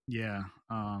 though. Yeah,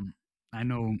 I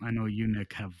know you,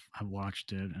 Nick, have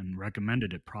watched it and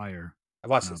recommended it prior. I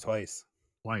watched it twice.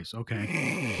 Twice,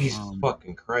 okay. Jesus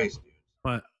fucking Christ, dude.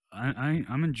 But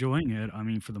I'm enjoying it. I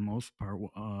mean, for the most part.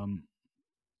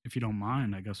 If you don't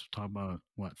mind, I guess we'll talk about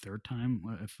what third time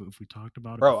if we talked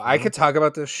about it. Bro, before. I could talk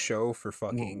about this show for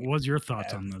fucking. What's your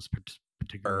thoughts on this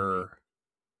particular?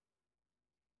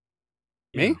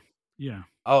 Me? Yeah.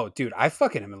 Oh, dude, I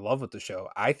fucking am in love with the show.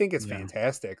 I think it's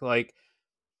fantastic. Like,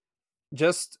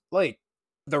 just like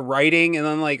the writing, and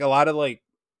then like a lot of like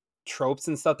tropes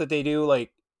and stuff that they do.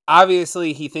 Like,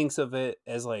 obviously, he thinks of it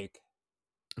as like.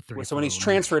 So when he's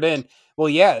transferred in, well,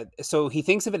 yeah. So he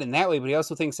thinks of it in that way, but he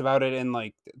also thinks about it in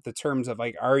like the terms of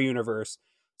like our universe.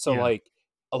 So like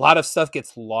a lot of stuff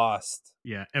gets lost.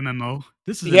 Yeah, MMO.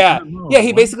 This is MMO. Yeah.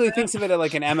 He basically thinks of it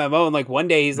like an MMO, and like one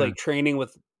day he's like training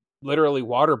with literally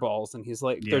water balls, and he's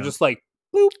like, they're just like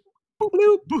bloop, bloop,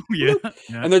 bloop, bloop, bloop.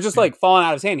 And they're just like falling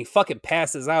out of his hand. He fucking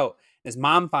passes out. His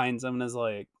mom finds him and is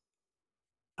like,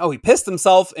 "Oh, he pissed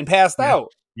himself and passed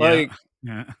out." Like,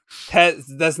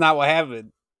 that's not what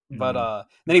happened. But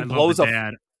then he blows up.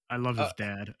 I love his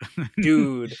dad.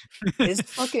 Dude, his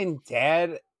fucking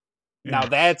dad. Yeah. Now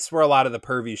that's where a lot of the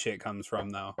pervy shit comes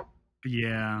from, though.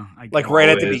 Yeah, like right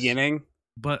at the beginning.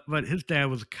 But his dad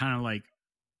was kind of like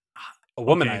a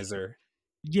womanizer. Okay.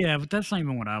 Yeah, but that's not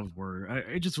even what I was worried.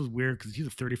 It just was weird because he's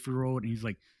a 34-year-old and he's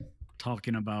like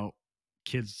talking about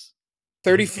kids.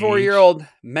 34-year-old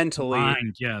mentally.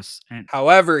 Mind, yes. And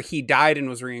however, he died and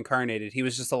was reincarnated. He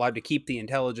was just allowed to keep the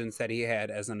intelligence that he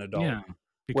had as an adult. Yeah,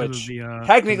 which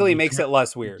technically makes it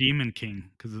less weird. Demon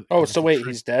King. So wait,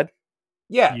 he's dead?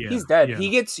 Yeah, he's dead.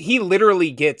 Yeah. He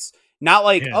literally gets not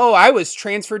like, oh, I was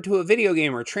transferred to a video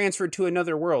game or transferred to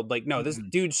another world. Like, no, this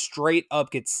dude straight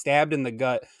up gets stabbed in the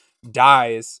gut,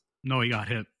 dies. No, he got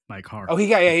hit by a car. Oh, he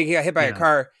got hit by a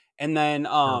car, and then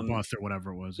or a bus or whatever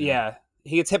it was. Yeah.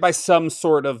 He gets hit by some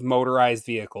sort of motorized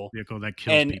vehicle that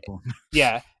kills people.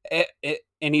 Yeah,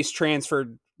 and he's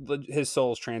transferred. His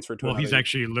soul's transferred to. Well, he's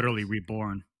actually literally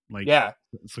reborn. Like,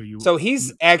 so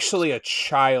he's actually a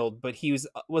child, but he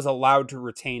was allowed to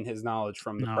retain his knowledge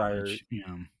from the prior.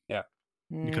 Yeah,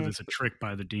 because it's a trick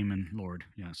by the demon lord.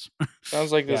 Yes,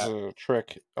 sounds like this is a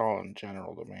trick all in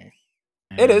general to me.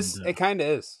 It is. It kind of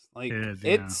is. Like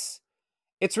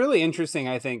it's really interesting,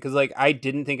 I think, because like I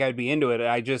didn't think I'd be into it.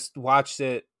 I just watched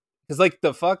it because like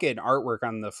the fucking artwork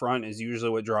on the front is usually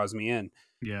what draws me in.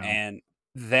 Yeah, and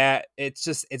that it's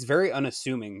very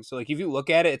unassuming. So like if you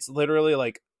look at it, it's literally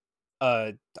like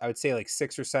I would say like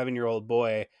 6 or 7-year-old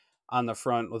boy on the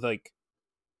front with like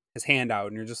his hand out,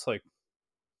 and you're just like,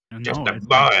 Just no, a it's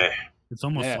boy. it's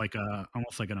almost Yeah. like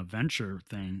an adventure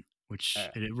thing, which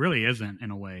Yeah. it really isn't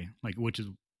in a way, like, which is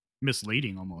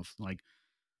misleading almost. Like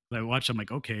I watch, I'm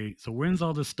like, okay, so when's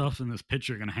all this stuff in this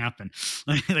picture gonna happen?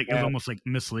 Like it's Yeah. almost like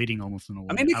misleading, almost in a way.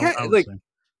 I mean, it I kind would like, say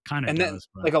kind of and then does,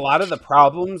 but like a lot of the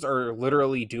problems are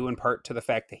literally due in part to the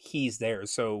fact that he's there.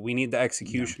 So we need the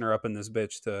executioner up in this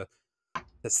bitch to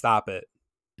stop it.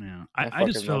 yeah, I I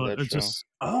just fucking love feel that it's show. just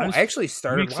Oh, I just actually he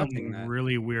started makes some watching that.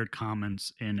 really weird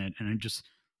comments in it, and I just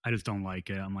don't like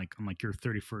it. I'm like you're a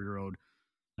 34-year-old,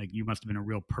 like you must have been a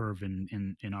real perv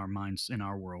in our minds, in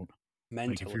our world. Like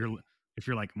Mentally. if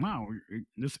you're like, wow,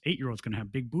 this 8-year-old's gonna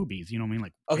have big boobies, you know what I mean?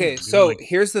 Like, Okay, damn, dude, so like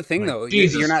here's the thing like though.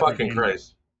 Jesus You're not fucking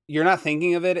Christ. you're not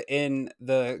thinking of it in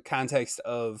the context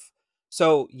of,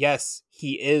 so yes,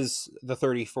 he is the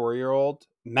 34-year-old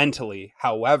mentally.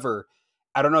 However,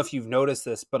 I don't know if you've noticed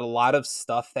this, but a lot of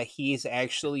stuff that he's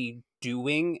actually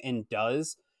doing and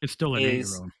does it's still an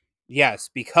is 8-year-old. yes,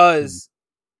 because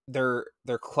they're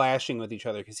clashing with each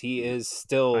other, because he is I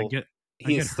still get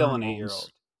an hormones. 8-year-old.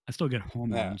 I still get Yeah.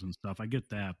 hormones and stuff. I get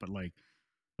that, but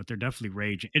they're definitely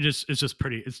raging. It's just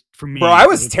pretty. It's for me. Bro, I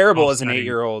was it's terrible as an offsetting.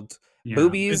 8-year-old. Yeah,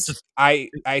 Boobies, it's just I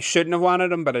shouldn't have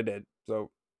wanted them, but I did. So it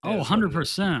oh, is what it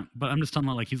is. 100%. But I'm just talking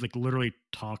about, like, he's like literally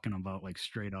talking about like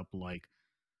straight up like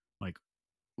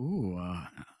ooh,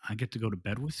 I get to go to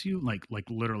bed with you. Like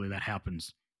literally that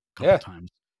happens a couple Yeah. times.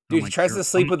 Dude, And I'm he like, tries to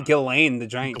sleep with Ghislaine, the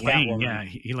giant cat Ghislaine, woman. yeah,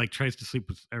 he like tries to sleep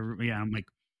with every. Yeah, I'm like,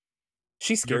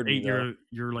 She scared me though.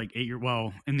 you're like 8 year.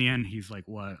 Well, in the end, he's like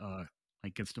what?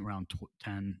 Like gets to around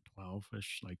 10,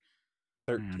 12-ish. Like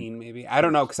 13 maybe. I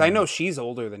don't know, because I know she's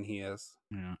older than he is.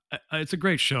 Yeah, it's a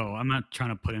great show. I'm not trying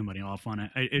to put anybody off on it.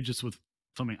 It just was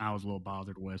something I was a little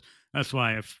bothered with. That's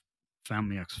why if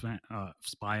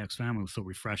Spy X Family was so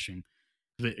refreshing.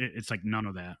 It's like none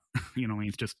of that. You know, what I mean,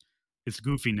 it's just it's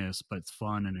goofiness, but it's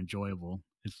fun and enjoyable.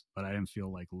 But I didn't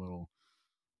feel like a little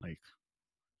like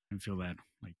I didn't feel that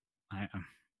like I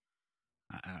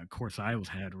of course I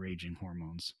had raging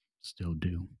hormones, still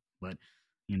do, but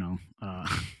you know,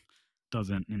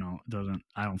 doesn't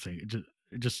I don't think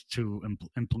just to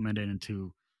implement it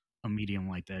into a medium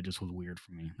like that just was weird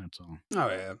for me. That's all. Oh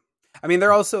yeah. I mean,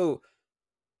 they're also,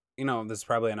 this is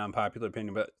probably an unpopular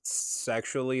opinion, but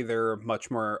sexually they're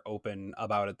much more open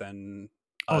about it than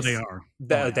Oh, us, they are.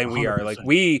 than we are. Like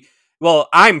 100%. well,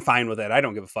 I'm fine with it. I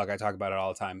don't give a fuck. I talk about it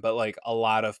all the time. But like a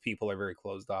lot of people are very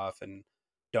closed off and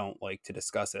don't like to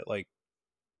discuss it. Like,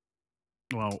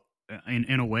 Well,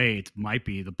 in a way, it might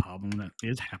be the problem that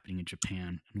is happening in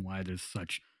Japan and why there's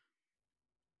such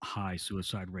high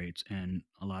suicide rates, and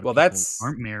a lot of well, people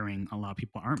aren't marrying. A lot of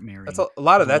people aren't marrying. that's a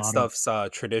lot of There's that stuff's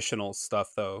traditional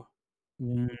stuff, though.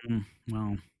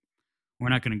 Well, we're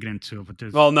not going to get into it, but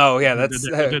there's Well, no, yeah, that's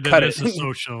cut it.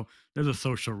 There's a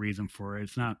social reason for it.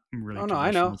 It's not really. Oh no, I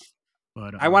know.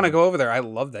 But I want to go over there. I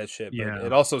love that shit. But yeah,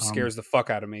 it also scares the fuck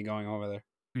out of me going over there.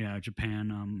 Yeah,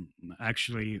 Japan.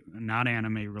 Actually, not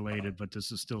anime related, but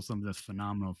this is still something that's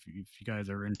phenomenal. If you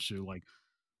guys are into like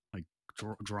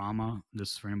drama,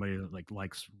 this is for anybody that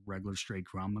likes regular straight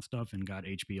drama stuff and got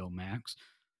HBO Max.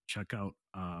 Check out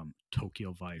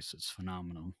Tokyo Vice. It's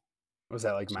phenomenal. Was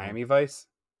that like Miami Vice?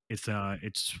 It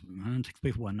takes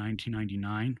place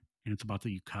 1999, and it's about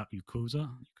the Yakuza,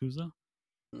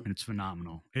 and it's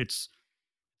phenomenal. It's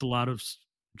a lot of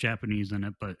Japanese in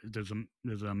it, but there's an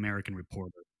American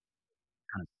reporter.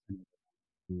 Kind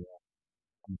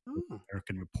of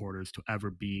American reporters to ever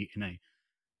be in a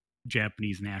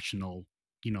Japanese national,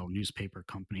 newspaper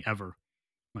company ever,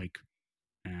 like,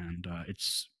 and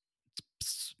it's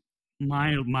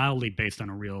mildly based on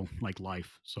a real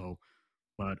life. So,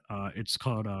 but it's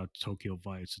called Tokyo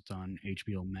Vice. It's on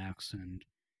HBO Max, and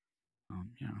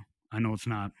yeah, I know it's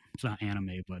not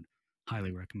anime, but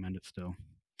highly recommend it still.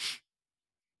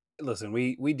 Listen,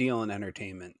 we deal in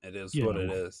entertainment. It is what it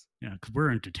is. Yeah, because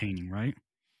we're entertaining, right?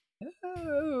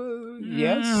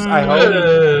 Yes, I hope.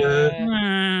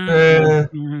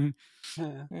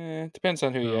 Depends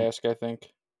on who you ask, I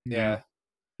think. Yeah.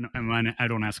 No, I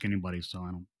don't ask anybody, so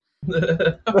I don't.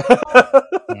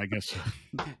 I guess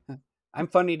I'm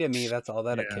funny to me. That's all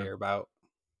that I care about.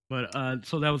 But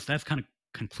so that's kind of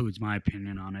concludes my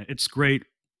opinion on it. It's great.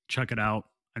 Check it out.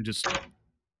 I just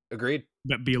agreed.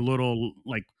 But be a little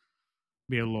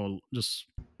just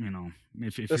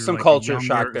if there's you're some culture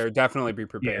shock there, definitely be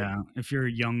prepared. Yeah, if you're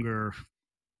a younger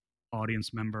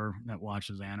audience member that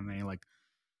watches anime,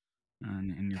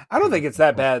 and I don't think it's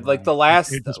that bad. Like the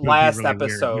last really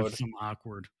episode, some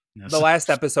awkward Yes. The last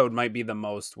episode might be the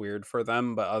most weird for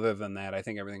them, but other than that, I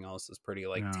think everything else is pretty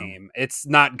like Yeah. tame. It's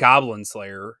not Goblin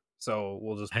Slayer, so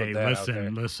we'll just put Hey, that out there.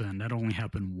 listen. That only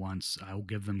happened once. I'll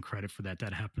give them credit for that.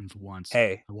 That happens once.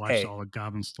 Hey, I watched all of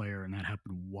Goblin Slayer, and that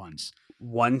happened once.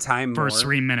 one time First more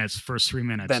 3 minutes.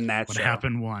 than that But show. it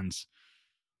happened once.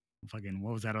 Fucking,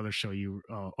 what was that other show you?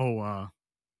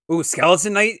 Ooh,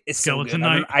 Skeleton Knight is Skeleton so good.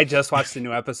 Knight. I just watched a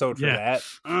new episode for Yeah.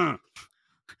 that.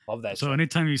 Love that So show.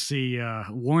 anytime you see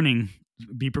warning,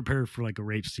 be prepared for like a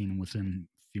rape scene within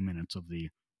a few minutes of the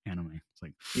anime. It's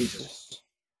like Jesus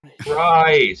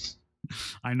Christ.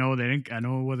 I know they didn't. I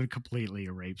know it wasn't completely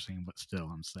a rape scene, but still,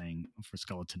 I'm saying for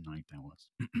Skeleton Knight that was.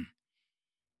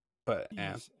 But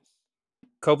yeah, Jesus.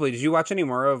 Copley, did you watch any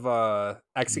more of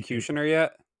Executioner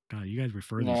yet? God, you guys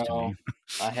refer these to No, me.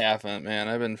 I haven't, man.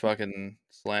 I've been fucking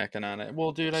slacking on it.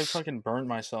 Well, dude, I fucking burnt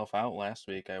myself out last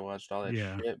week. I watched all that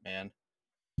Yeah. shit, man.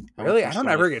 I went Really, through I so don't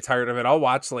many- ever get tired of it. I'll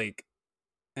watch like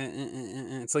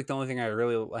it's like the only thing I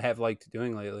really have liked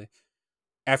doing lately.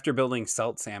 After building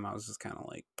Celt Sam, I was just kind of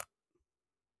like,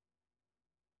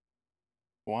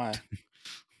 Why?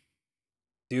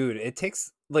 dude, it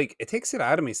takes it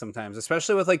out of me sometimes,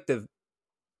 especially with like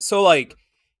so like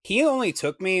he only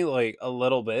took me like a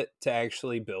little bit to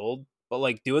actually build, but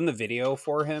like doing the video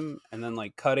for him and then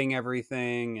like cutting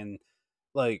everything and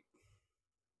like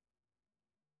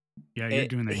Yeah, you're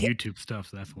doing the YouTube stuff.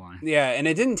 So that's why. yeah, and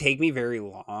it didn't take me very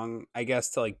long, I guess,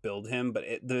 to like build him, but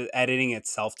the editing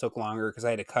itself took longer because I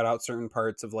had to cut out certain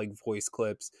parts of like voice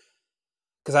clips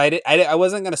because I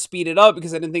wasn't gonna speed it up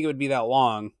because I didn't think it would be that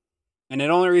long, and the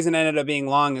only reason it ended up being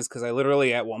long is because I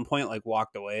literally at one point like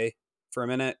walked away for a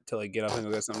minute to like get up and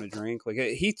go get something to drink. Like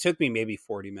he took me maybe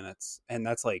 40 minutes, and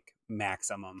that's like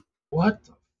maximum. What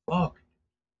the fuck?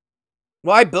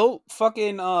 Well, I built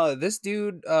fucking this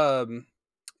dude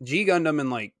G Gundam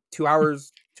in like 2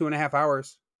 hours, 2.5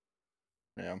 hours.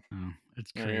 Yeah. Oh,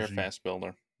 it's Yeah, crazy. you're a fast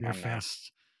builder. You're I'm not.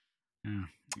 fast. Yeah,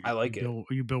 I like it.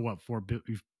 You build what four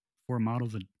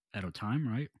models at a time,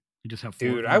 right? You just have four.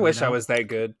 Dude, of them I wish laid I out? was that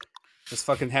good. Just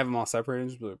fucking have them all separated.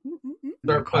 Just be like,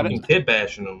 Start Cut it. fucking kid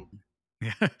bashing them.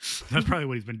 Yeah, that's probably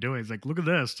what he's been doing. He's like, look at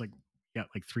this. Like, got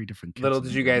like 3 different. Kits Little in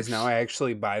did it. you guys know, I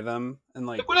actually buy them and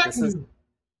like Look what I this can is do.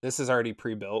 this is already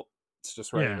pre-built. It's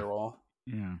just ready Yeah. to roll.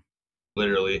 Yeah.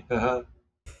 Literally. Have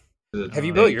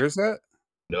you Uh, built yours yet?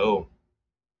 No.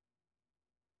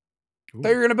 Ooh. Thought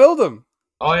you were gonna build them.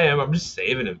 Oh, I am. I'm just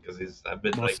saving it because I've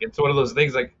been Well, like, it's one of those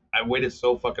things. Like I waited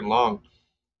so fucking long.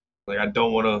 Like I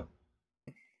don't want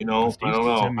to. You know, Steve I don't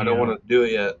know. sent me I don't want to do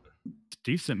it yet.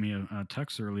 Steve sent me a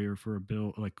text earlier for a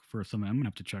bill, like for something I'm gonna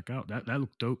have to check out. That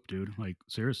looked dope, dude. Like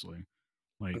seriously.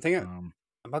 Like I'm thinking- I'm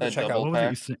about to That check double out. what was it? pack?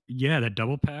 You said- yeah, that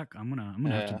double pack. I'm gonna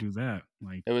have to Yeah. do that.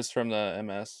 Like It was from the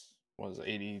MS. What was it,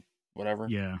 80 whatever?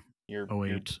 yeah, Your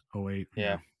 08.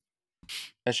 Yeah.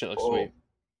 That shit looks Oh, sweet.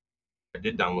 I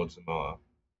did download some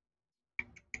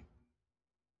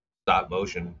stop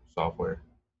motion software.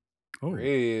 Oh,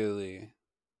 Really?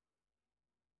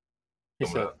 He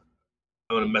I'm said,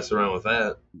 gonna mess around with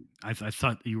that. I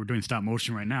thought you were doing stop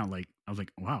motion right now. Like I was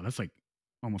like, wow, that's like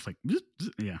almost like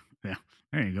yeah.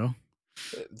 There you go.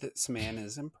 This man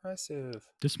is impressive.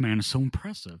 This man is so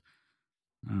impressive.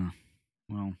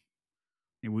 Well,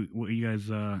 hey, what you guys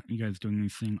doing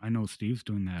anything? I know Steve's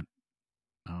doing that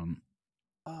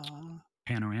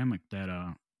panoramic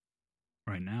that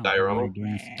right now. Diorama? Everybody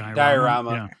doing this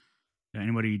Diorama. Yeah.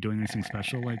 Anybody doing anything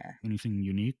special, like anything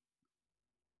unique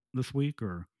this week,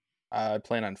 or I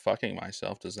plan on fucking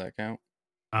myself. Does that count?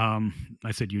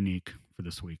 I said unique for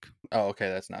this week. Oh, okay,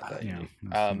 that's not that Yeah, unique.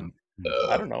 that's not-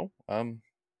 I don't know.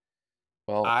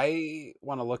 Well, I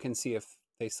want to look and see if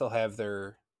they still have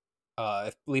their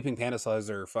if Leaping Panda still has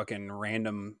their fucking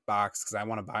random box because I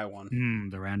want to buy one.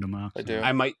 the random box. I do.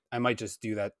 I might just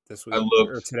do that this week I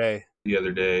looked or today. the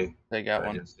other day. they got I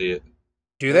one. didn't see it.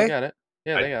 Do they? got it.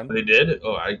 Yeah, they got them. They did?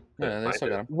 Oh, I Yeah, couldn't they find still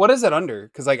it. got them. What is it under?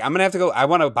 Because like I'm gonna have to go. I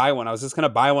want to buy one. I was just gonna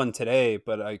buy one today,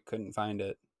 but I couldn't find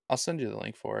it. I'll send you the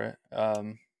link for it.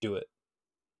 Do it.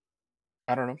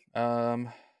 I don't know.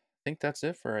 I think that's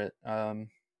it for it.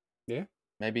 Yeah.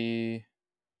 Maybe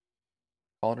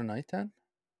call it a night then.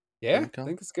 Yeah, we I go.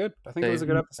 think it's good. I think it was a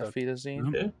good episode. Afita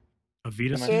Zine. Yeah.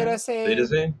 Avita. Am I Zine? saying- Beta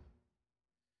Zane?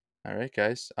 All right,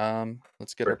 guys.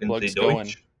 Let's get our Frickin' plugs the going.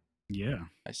 Deutsch. Yeah.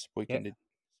 I squeakened.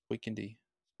 Squeakendy.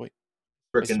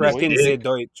 Frickin' Sprechen the Sie dick.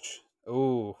 Deutsch.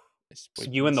 Ooh,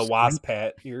 you and the wasp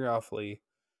hat. You're awfully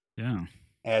Yeah.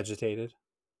 agitated.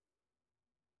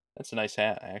 That's a nice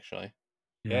hat, actually.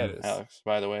 Yeah, it is. Alex,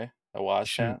 by the way, a Waz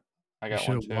Should- hat. I got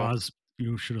one too.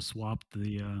 You should have swapped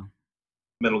the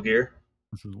Metal Gear.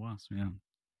 this is Wasp, yeah.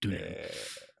 Dude, Yeah.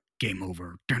 Game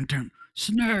over. Dun, dun.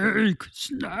 Snake.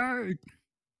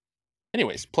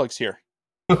 Anyways, plugs here.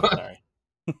 Sorry.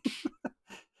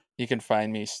 You can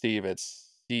find me, Steve, at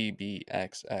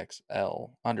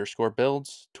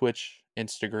CBXXL_builds, Twitch,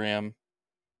 Instagram,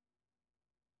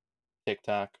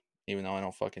 TikTok, even though I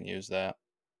don't fucking use that.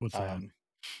 What's that?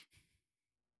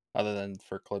 Other than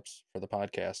for clips for the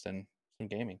podcast and some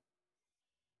gaming.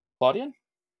 Claudian?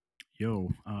 Yo,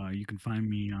 you can find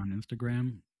me on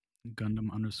Instagram,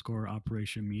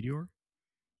 Gundam_Operation Meteor.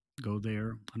 Go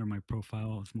there under my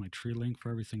profile with my tree link for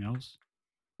everything else.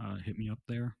 Hit me up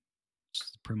there.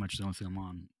 It's pretty much the only thing I'm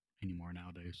on anymore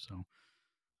nowadays. So,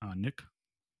 Nick?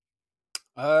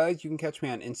 You can catch me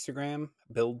on Instagram,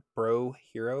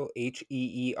 BuildBroHero,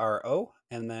 HEERO,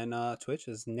 and then Twitch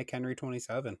is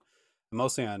NickHenry27. I'm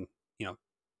mostly on,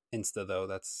 Insta though.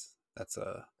 That's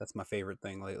my favorite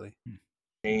thing lately.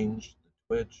 Change the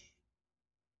Twitch.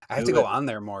 I have to go on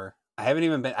there more. I haven't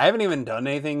even done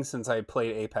anything since I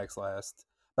played Apex last.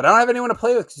 But I don't have anyone to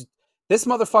play with 'cause this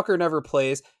motherfucker never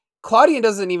plays. Claudian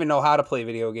doesn't even know how to play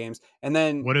video games. And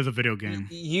then What is a video game?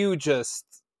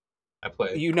 I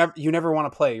play. You never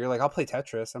want to play. You're like, I'll play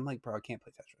Tetris. I'm like, bro, I can't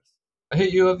play Tetris. I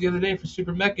hit you up the other day for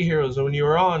Super Mecha Heroes when you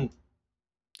were on.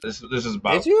 This is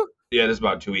about. Did you? Yeah, this is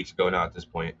about 2 weeks ago now at this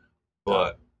point.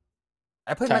 But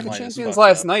I played Timeline Mecha is Champions fucked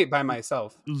last up. night by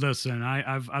myself. Listen,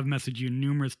 I've messaged you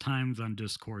numerous times on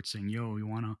Discord saying, "Yo, you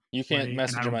wanna?" You play? can't And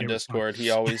mess I him don't on get a response. Discord. He's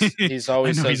always I know says he's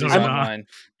he's always online.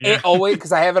 Yeah. Always,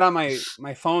 because I have it on my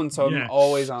phone, so Yeah. I'm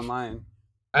always online.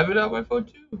 I have it on my phone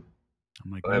too. I'm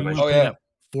like, Oh, "Why do you yeah. wanna Oh, play yeah. that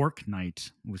Fork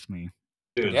Night with me?"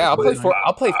 Dude, Yeah, I'll but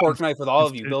play Fork Knife with all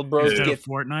of you. Instead- Build Bros instead get of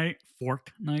Fortnite,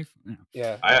 Fork Knife. Yeah.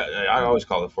 yeah. I always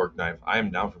call it Fork Knife. I am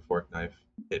down for Fork Knife.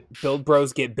 Build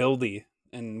Bros get buildy,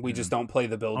 and we just don't play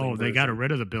the building. Oh, they got version.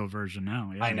 rid of the build version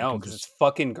now. Yeah, I you know can because it's just-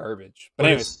 fucking garbage. But But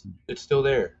anyways, it's still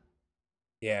there.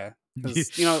 yeah,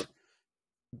 'cause,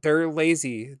 they're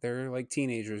lazy. They're like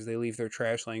teenagers. They leave their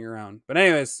trash laying around. But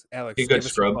anyways, Alex, Be a good give us a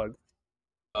scrub. plug.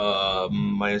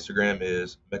 My Instagram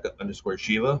is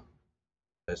Mecha_Shiva,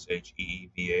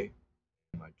 SHEEVA.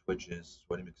 My Twitch is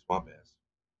Sweaty McSwampass.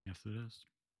 Yes, it is.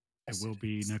 It Yes, will it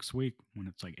be is. next week when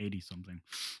it's like 80 something.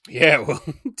 Yeah, well,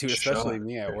 dude, especially Shut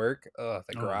me at up. work. The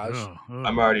garage.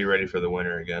 I'm already ready for the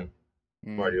winter again.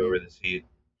 I'm already Mhm. over this heat.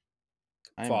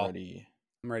 I'm Fall. ready.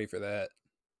 I'm ready for that.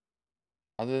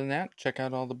 Other than that, check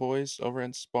out all the boys over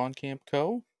at Spawn Camp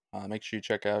Co. Make sure you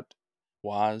check out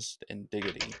Wazd and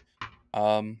Diggity.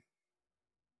 I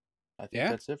think Yeah.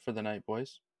 that's it for the night,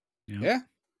 boys. Yeah.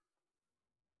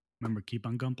 Remember, keep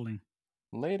on gumpling.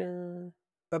 Later.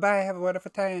 Bye bye. Have a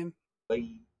wonderful time.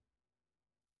 Bye.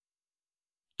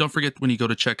 Don't forget when you go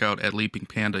to checkout at Leaping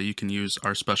Panda, you can use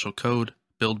our special code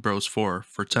BuildBros4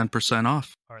 for 10%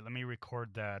 off. All right, let me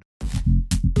record that.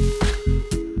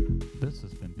 This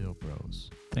has been Build Bros.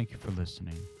 Thank you for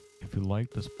listening. If you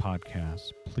like this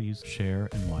podcast, please share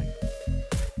and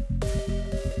like.